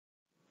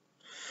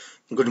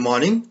Good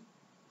morning.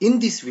 In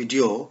this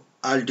video,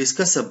 I'll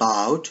discuss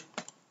about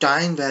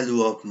time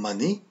value of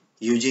money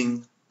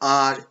using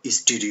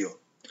RStudio.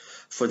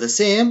 For the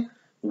same,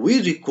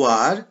 we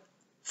require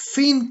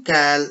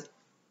FinCal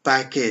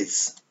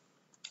package.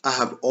 I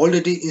have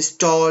already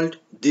installed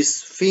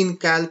this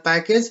FinCal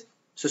package.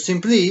 So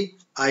simply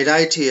I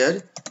write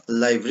here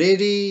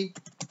library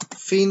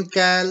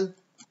FinCal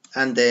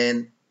and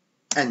then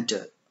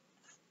enter.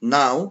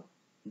 Now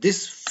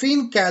this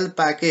FinCal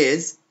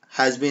package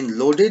has been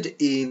loaded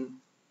in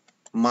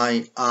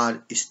my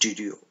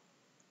RStudio.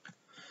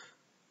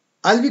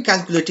 I'll be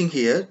calculating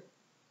here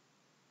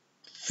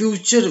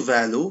future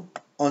value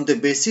on the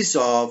basis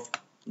of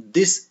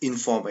this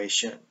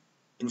information.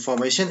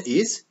 Information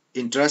is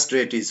interest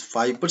rate is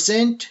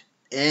 5%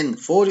 and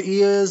 4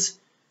 years,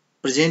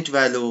 present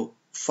value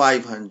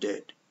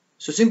 500.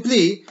 So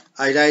simply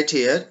I write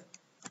here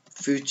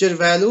future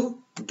value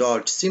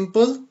dot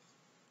simple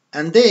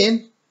and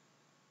then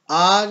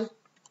R,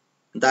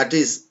 that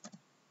is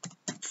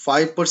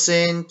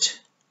 5%,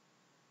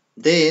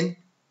 then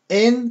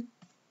N,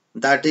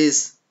 that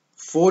is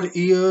 4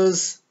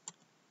 years,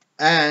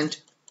 and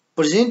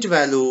present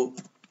value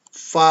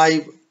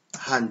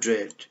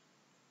 500,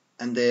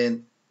 and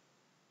then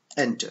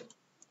enter.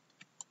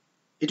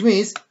 It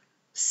means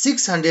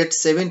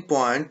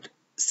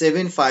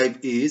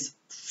 607.75 is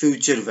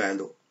future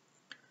value.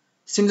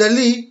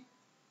 Similarly,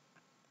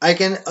 I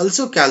can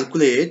also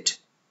calculate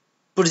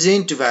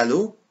present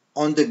value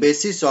on the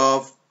basis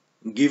of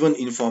given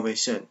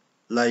information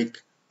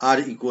like R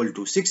equal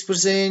to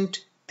 6%,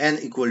 N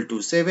equal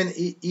to 7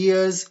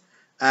 years,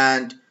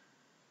 and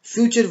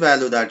future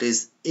value that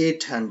is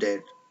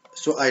 800.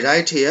 So I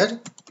write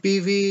here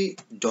PV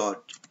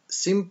dot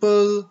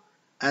simple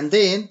and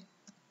then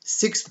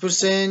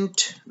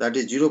 6%, that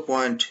is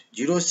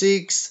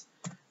 0.06,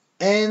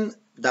 N,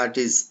 that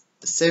is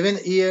 7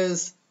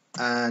 years,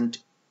 and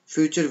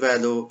future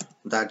value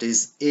that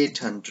is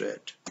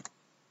 800.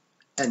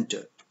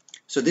 Enter.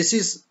 So this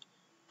is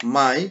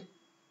my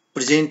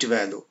present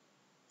value.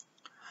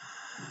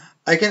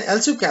 I can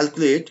also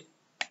calculate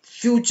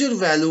future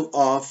value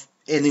of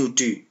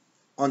annuity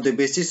on the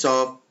basis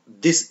of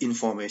this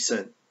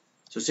information.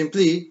 So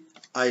simply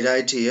I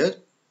write here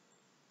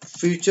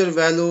future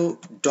value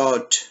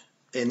dot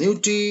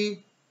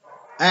annuity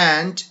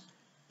and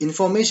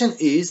information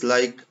is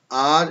like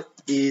R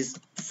is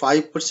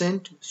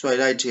 5%, so I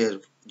write here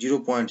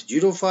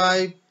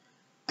 0.05,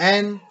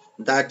 and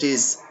that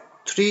is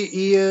 3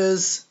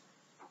 years,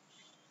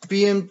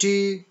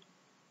 PMT,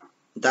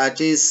 that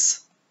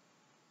is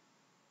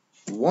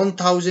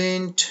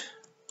 1000.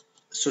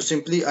 So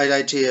simply I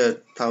write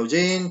here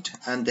 1000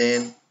 and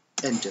then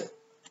enter.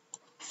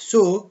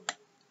 So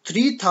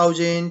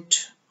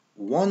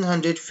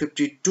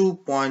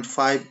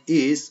 3152.5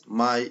 is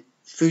my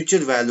future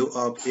value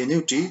of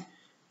annuity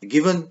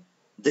given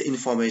the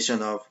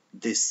information of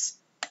this.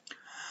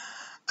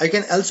 I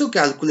can also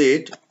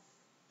calculate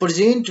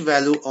present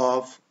value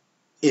of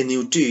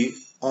annuity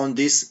on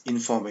this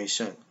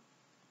information.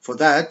 For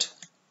that,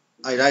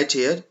 I write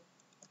here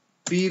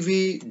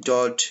PV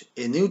dot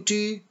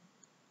annuity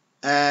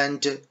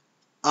and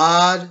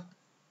R,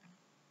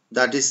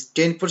 that is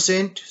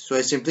 10%. So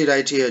I simply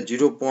write here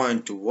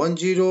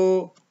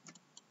 0.10,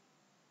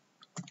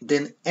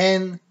 then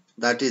N,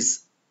 that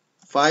is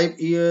 5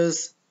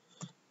 years,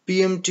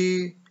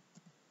 PMT,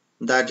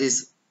 that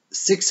is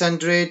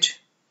 600,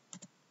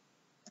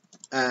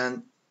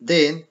 and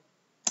then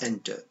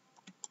enter.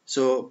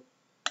 So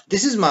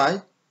this is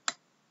my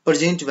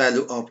present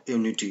value of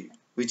annuity,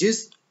 which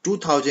is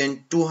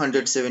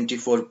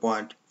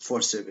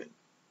 2274.47.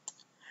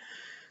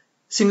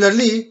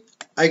 Similarly,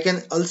 I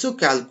can also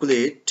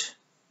calculate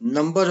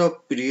number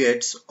of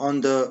periods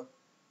on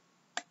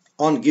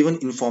given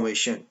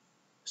information.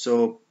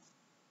 So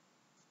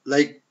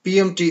like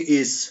PMT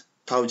is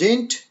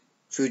 1000,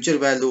 future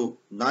value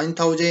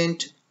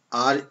 9000,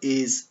 R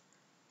is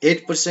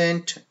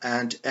 8%,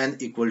 and N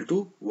equal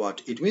to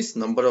what? It means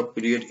number of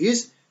period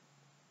is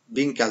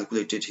being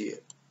calculated here.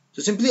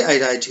 So simply I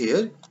write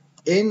here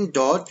N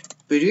dot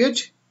period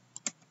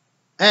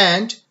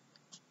and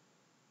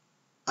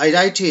I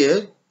write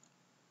here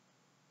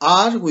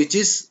R, which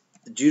is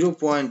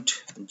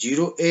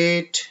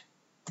 0.08,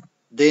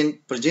 then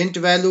present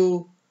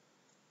value,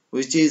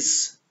 which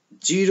is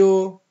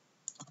 0,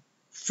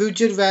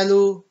 future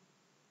value,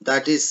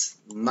 that is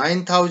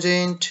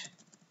 9000,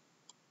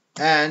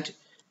 and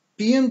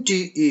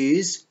PMT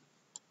is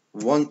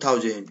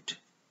 1000.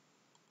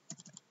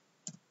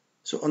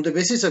 So on the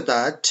basis of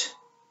that,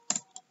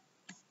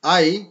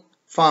 I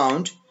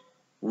found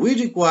we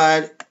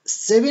require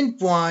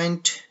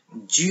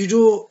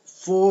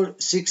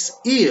 7.046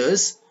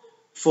 years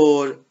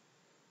for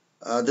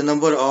the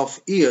number of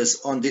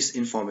years on this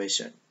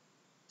information.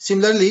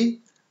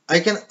 Similarly, I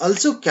can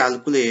also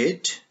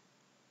calculate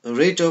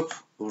rate of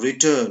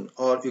return,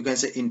 or you can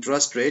say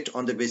interest rate,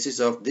 on the basis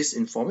of this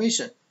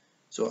information.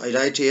 So I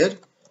write here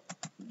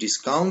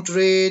discount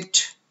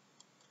rate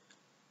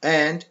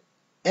and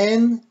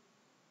N,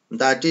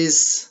 that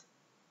is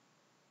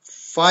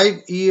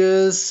 5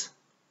 years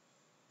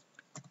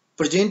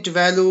present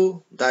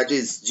value, that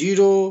is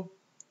 0,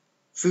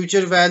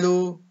 future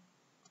value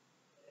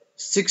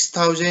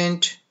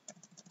 6,000,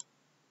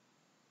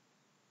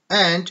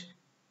 and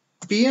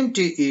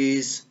PMT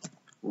is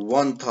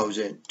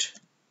 1,000,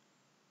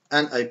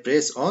 and I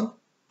press on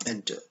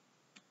enter.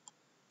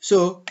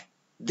 So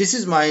this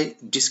is my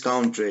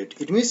discount rate.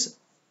 It means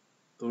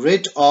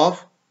rate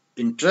of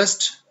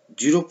interest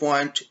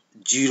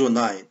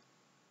 0.09,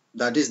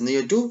 that is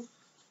near to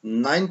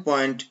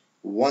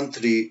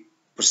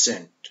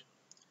 9.13%.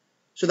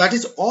 So that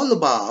is all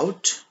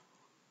about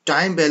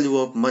time value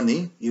of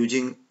money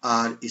using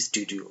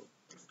RStudio.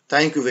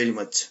 Thank you very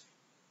much.